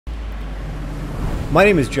My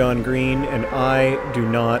name is John Green, and I do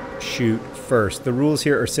not shoot first. The rules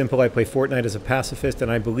here are simple. I play Fortnite as a pacifist, and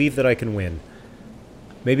I believe that I can win.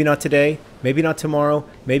 Maybe not today, maybe not tomorrow,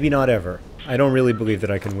 maybe not ever. I don't really believe that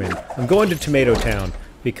I can win. I'm going to Tomato Town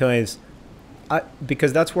because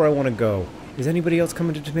that's where I want to go. Is anybody else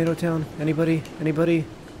coming to Tomato Town? Anybody? Anybody?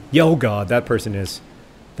 Yo, God, that person is.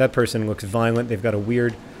 That person looks violent. They've got a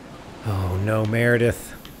weird... Oh, no,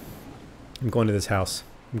 Meredith. I'm going to this house.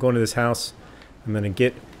 I'm going to this house. I'm going to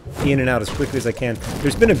get in and out as quickly as I can.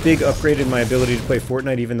 There's been a big upgrade in my ability to play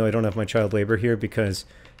Fortnite, even though I don't have my child labor here because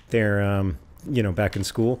they're, you know, back in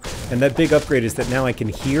school. And that big upgrade is that now I can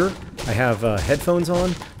hear. I have headphones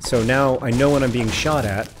on, so now I know when I'm being shot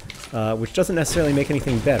at, which doesn't necessarily make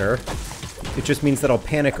anything better. It just means that I'll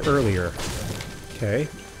panic earlier. Okay,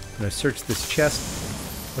 I'm going to search this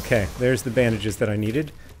chest. Okay, there's the bandages that I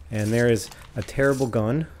needed. And there is a terrible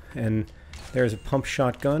gun. And there's a pump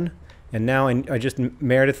shotgun. And now I just...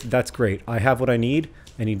 Meredith, that's great. I have what I need.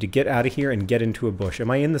 I need to get out of here and get into a bush.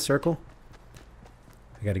 Am I in the circle?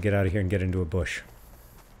 I gotta get out of here and get into a bush.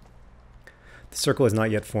 The circle is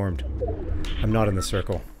not yet formed. I'm not in the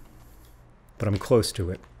circle. But I'm close to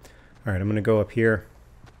it. Alright, I'm gonna go up here.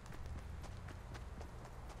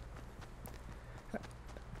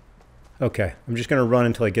 Okay, I'm just gonna run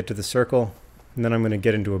until I get to the circle. And then I'm gonna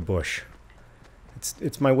get into a bush.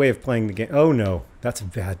 It's my way of playing the game. Oh no, that's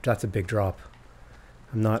a big drop.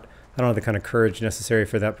 I don't have the kind of courage necessary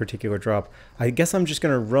for that particular drop. I guess I'm just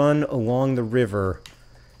gonna run along the river,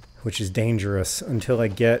 which is dangerous, until I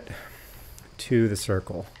get to the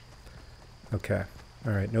circle. Okay,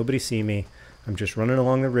 alright, nobody see me. I'm just running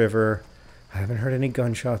along the river. I haven't heard any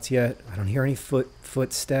gunshots yet. I don't hear any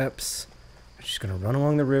footsteps. I'm just going to run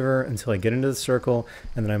along the river until I get into the circle,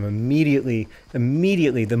 and then I'm immediately,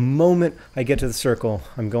 the moment I get to the circle,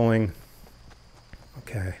 I'm going...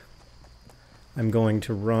 Okay. I'm going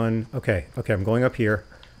to run... Okay, I'm going up here.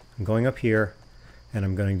 I'm going up here, and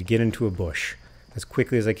I'm going to get into a bush as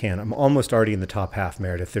quickly as I can. I'm almost already in the top half,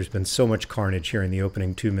 Meredith. There's been so much carnage here in the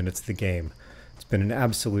opening 2 minutes of the game. It's been an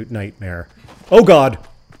absolute nightmare. Oh, God!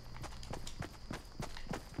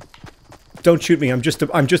 Don't shoot me. I'm just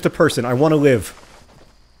a person. I want to live.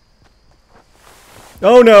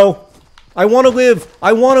 Oh no. I want to live.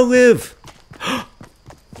 I want to live.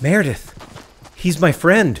 Meredith. He's my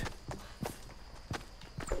friend.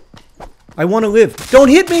 I want to live. Don't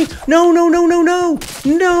hit me. No, no, no, no, no.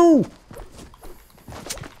 No.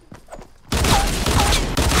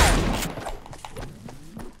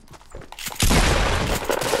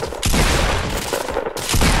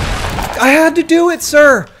 I had to do it,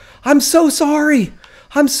 sir. I'm so sorry.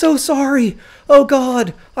 I'm so sorry. Oh,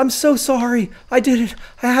 God. I'm so sorry. I did it.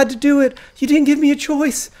 I had to do it. You didn't give me a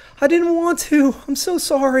choice. I didn't want to. I'm so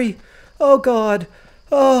sorry. Oh, God.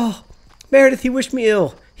 Oh, Meredith, he wished me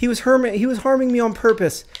ill. He was harming me on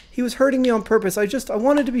purpose. He was hurting me on purpose. I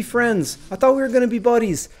wanted to be friends. I thought we were going to be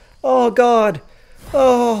buddies. Oh, God.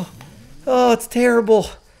 Oh, it's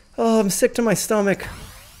terrible. Oh, I'm sick to my stomach.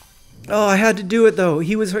 Oh, I had to do it though.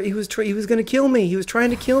 He was going to kill me. He was trying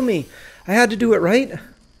to kill me. I had to do it, right?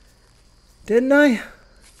 Didn't I?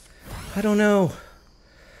 I don't know.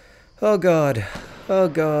 Oh God. Oh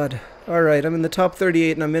God. All right, I'm in the top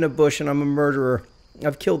 38 and I'm in a bush and I'm a murderer.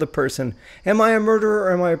 I've killed a person. Am I a murderer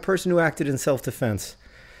or am I a person who acted in self-defense?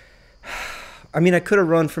 I mean, I could have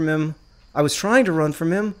run from him. I was trying to run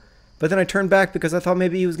from him, but then I turned back because I thought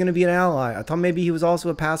maybe he was going to be an ally. I thought maybe he was also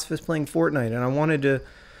a pacifist playing Fortnite and I wanted to...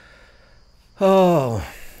 Oh,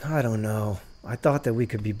 I don't know. I thought that we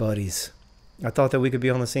could be buddies. I thought that we could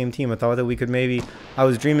be on the same team. I thought that we could maybe... I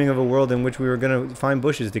was dreaming of a world in which we were going to find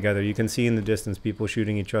bushes together. You can see in the distance people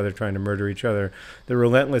shooting each other, trying to murder each other. The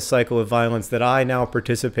relentless cycle of violence that I now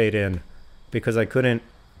participate in because I couldn't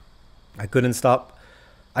stop.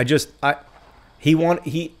 He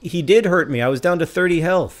did hurt me. I was down to 30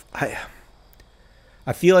 health.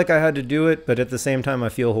 I feel like I had to do it, but at the same time I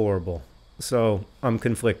feel horrible. So I'm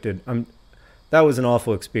conflicted. That was an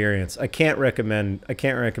awful experience. I can't recommend playing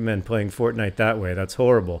Fortnite that way. That's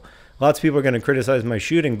horrible. Lots of people are going to criticize my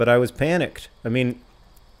shooting, but I was panicked. I mean,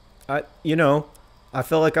 I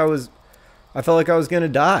felt like I was going to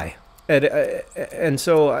die. And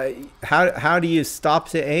so how do you stop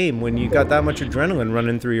to aim when you got that much adrenaline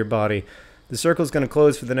running through your body? The circle's going to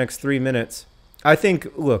close for the next 3 minutes. I think,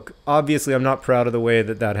 look, obviously I'm not proud of the way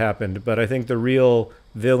that happened, but I think the real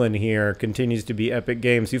villain here continues to be Epic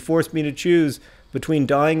Games, who forced me to choose between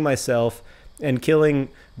dying myself and killing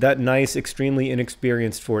that nice, extremely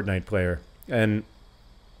inexperienced Fortnite player. And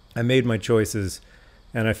I made my choices,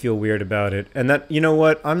 and I feel weird about it. And that, you know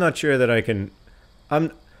what, I'm not sure that I can...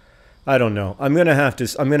 I don't know. I'm gonna have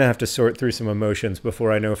to sort through some emotions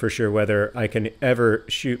before I know for sure whether I can ever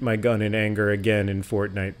shoot my gun in anger again in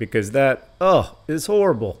Fortnite, because that is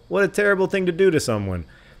horrible. What a terrible thing to do to someone.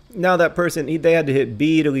 Now that person, they had to hit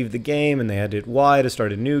B to leave the game, and they had to hit Y to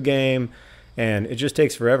start a new game, and it just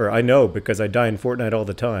takes forever. I know, because I die in Fortnite all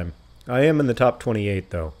the time. I am in the top 28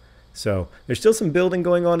 though, so there's still some building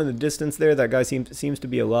going on in the distance there. That guy seems to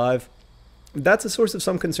be alive. That's a source of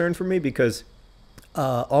some concern for me, because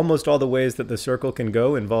almost all the ways that the circle can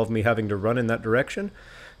go involve me having to run in that direction.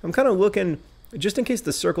 I'm kind of looking, just in case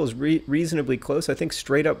the circle is reasonably close, I think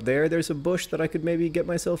straight up there's a bush that I could maybe get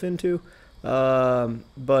myself into.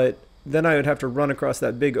 But then I would have to run across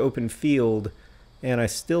that big open field, and I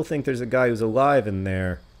still think there's a guy who's alive in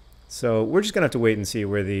there. So we're just going to have to wait and see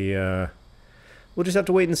where the... we'll just have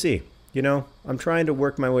to wait and see. You know, I'm trying to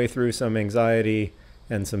work my way through some anxiety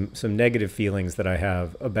and some negative feelings that I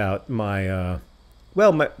have about my...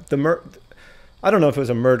 well, I don't know if it was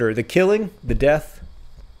a murder. The killing, the death,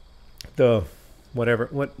 the whatever.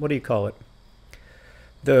 What do you call it?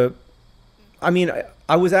 I mean,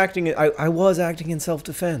 I was acting in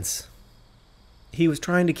self-defense. He was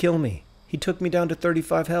trying to kill me. He took me down to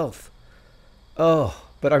 35 health. Oh,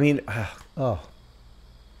 but I mean, oh.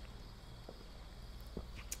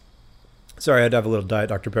 Sorry, I had to have a little Diet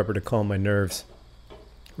Dr. Pepper to calm my nerves.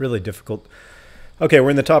 Really difficult. Okay, we're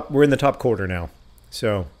in the top quarter now.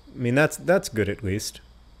 So, I mean, that's good at least.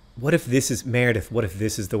 What if this is Meredith? What if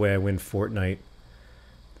this is the way I win Fortnite?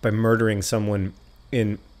 By murdering someone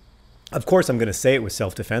in... Of course, I'm going to say it was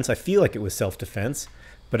self-defense. I feel like it was self-defense,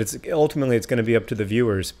 but ultimately it's going to be up to the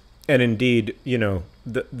viewers, and indeed, you know,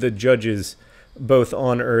 the judges, both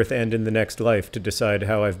on Earth and in the next life, to decide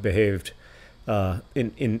how I've behaved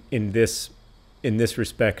in this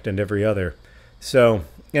respect and every other. So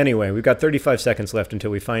anyway, we've got 35 seconds left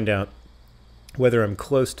until we find out whether I'm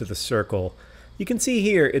close to the circle. You can see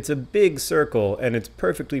here it's a big circle, and it's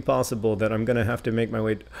perfectly possible that I'm going to have to make my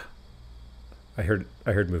way. I heard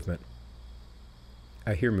movement.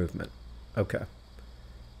 I hear movement. Okay.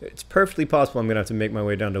 It's perfectly possible I'm going to have to make my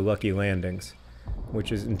way down to Lucky Landings,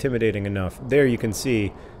 which is intimidating enough. There you can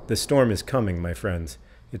see the storm is coming, my friends.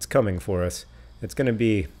 It's coming for us. It's going to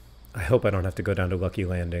be... I hope I don't have to go down to Lucky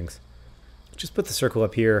Landings. Just put the circle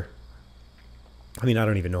up here. I mean, I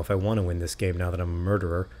don't even know if I want to win this game now that I'm a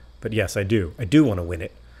murderer. But yes, I do. I do want to win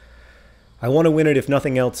it. I want to win it, if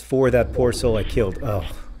nothing else, for that poor soul I killed. Oh,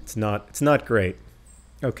 it's not great.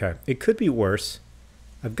 Okay, it could be worse.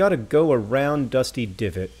 I've got to go around Dusty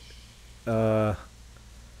Divot. I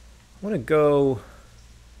want to go...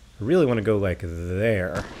 I really want to go like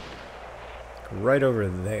there. Right over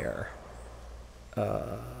there.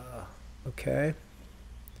 Okay.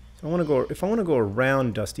 So I want to go... If I want to go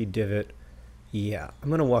around Dusty Divot, yeah, I'm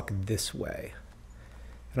going to walk this way.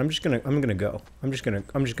 And I'm just going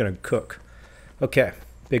to cook. Okay.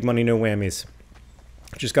 Big money, no whammies.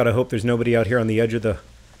 Just got to hope there's nobody out here on the edge of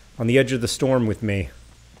the storm with me.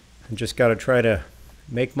 And just got to try to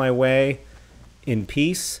make my way in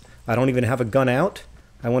peace. I don't even have a gun out.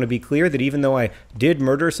 I want to be clear that even though I did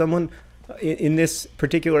murder someone in this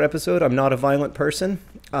particular episode, I'm not a violent person.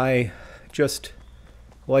 I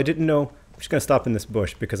didn't know. I'm just going to stop in this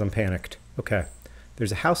bush because I'm panicked. Okay.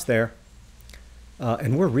 There's a house there.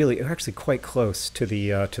 And we're actually quite close to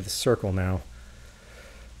the circle now.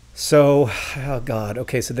 So, oh God.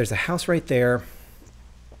 Okay, so there's a house right there.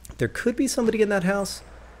 There could be somebody in that house,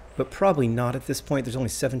 but probably not at this point. There's only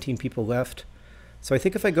 17 people left. So I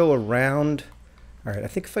think if I go around... All right, I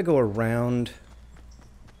think if I go around...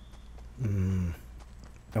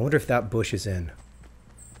 I wonder if that bush is in.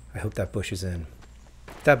 I hope that bush is in.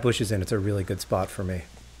 If that bush is in, it's a really good spot for me.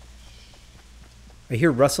 I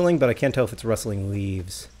hear rustling, but I can't tell if it's rustling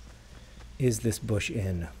leaves. Is this bush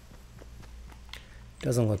in?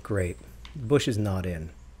 Doesn't look great. The bush is not in,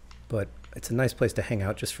 but it's a nice place to hang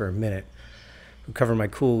out just for a minute. Recover my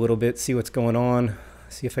cool a little bit, see what's going on,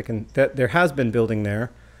 see if I can... There has been building there,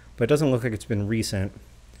 but it doesn't look like it's been recent.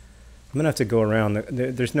 I'm going to have to go around.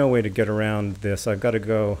 There's no way to get around this. I've got to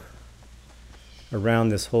go around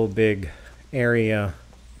this whole big area.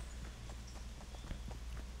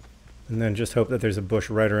 And then just hope that there's a bush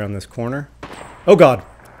right around this corner. Oh God!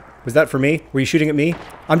 Was that for me? Were you shooting at me?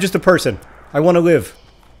 I'm just a person. I want to live.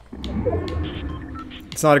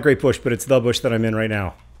 It's not a great bush, but it's the bush that I'm in right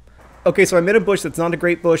now. Okay, so I'm in a bush that's not a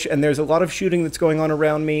great bush, and there's a lot of shooting that's going on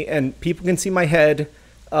around me, and people can see my head,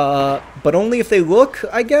 but only if they look,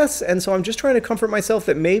 I guess. And so I'm just trying to comfort myself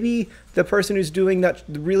that maybe the person who's doing that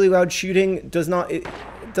really loud shooting does not...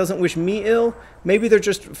 doesn't wish me ill. Maybe they're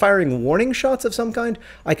just firing warning shots of some kind.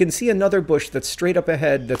 I can see another bush that's straight up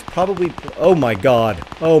ahead that's probably... Oh my god.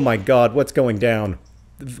 Oh my god, what's going down?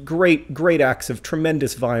 Great, great acts of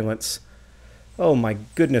tremendous violence. Oh my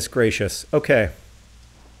goodness gracious. Okay.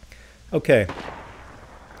 Okay.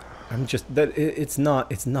 I'm just... It's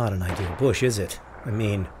not an ideal bush, is it? I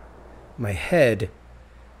mean, my head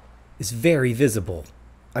is very visible.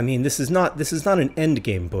 I mean, this is not an end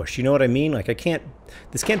game bush. You know what I mean? Like,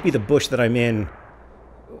 this can't be the bush that I'm in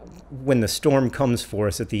when the storm comes for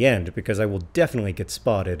us at the end, because I will definitely get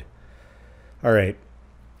spotted. All right.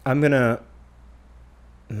 I'm gonna...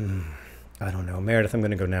 I don't know. Meredith, I'm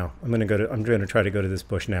gonna go now. I'm gonna try to go to this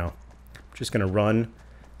bush now. I'm just gonna run.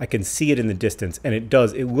 I can see it in the distance, and it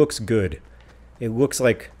looks good. It looks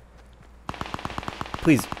like...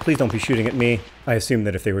 Please don't be shooting at me. I assume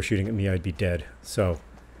that if they were shooting at me, I'd be dead. So...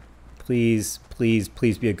 Please, please,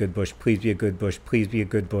 please be a good bush. Please be a good bush. Please be a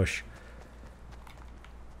good bush.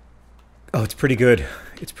 Oh, it's pretty good.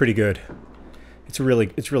 It's pretty good. It's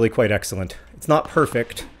really quite excellent. It's not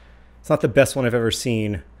perfect. It's not the best one I've ever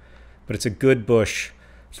seen, but it's a good bush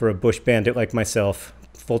for a bush bandit like myself.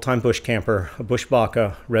 Full-time bush camper, a bush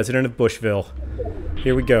baka, resident of Bushville.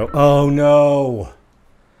 Here we go. Oh no.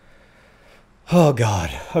 Oh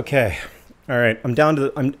god. Okay. All right. I'm down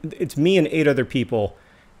to it's me and 8 other people.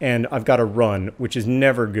 And I've got to run, which is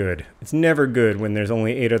never good. It's never good when there's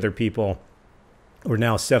only 8 other people, or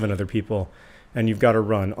now 7 other people, and you've got to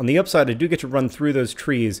run. On the upside, I do get to run through those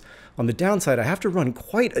trees. On the downside, I have to run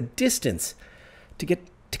quite a distance to get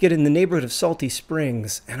in the neighborhood of Salty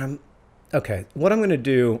Springs. And okay. What I'm going to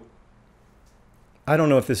do, I don't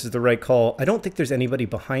know if this is the right call. I don't think there's anybody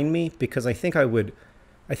behind me because I think they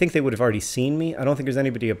would have already seen me. I don't think there's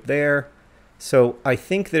anybody up there. So I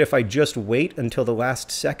think that if I just wait until the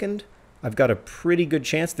last second, I've got a pretty good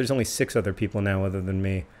chance. There's only 6 other people now other than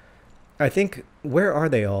me. I think, where are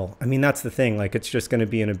they all? I mean, that's the thing. Like, it's just going to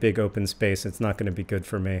be in a big open space. It's not going to be good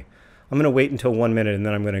for me. I'm going to wait until 1 minute and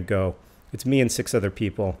then I'm going to go. It's me and 6 other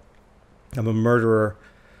people. I'm a murderer.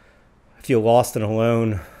 I feel lost and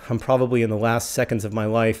alone. I'm probably in the last seconds of my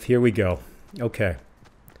life. Here we go. Okay.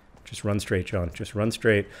 Just run straight, John. Just run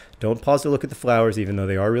straight. Don't pause to look at the flowers, even though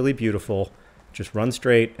they are really beautiful. Just run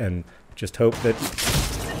straight and just hope that...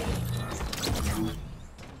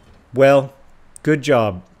 Well, good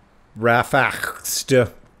job,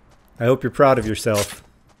 Rafaxt. I hope you're proud of yourself.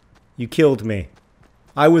 You killed me.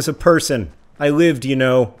 I was a person. I lived, you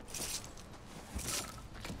know.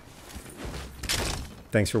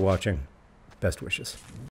 Thanks for watching. Best wishes.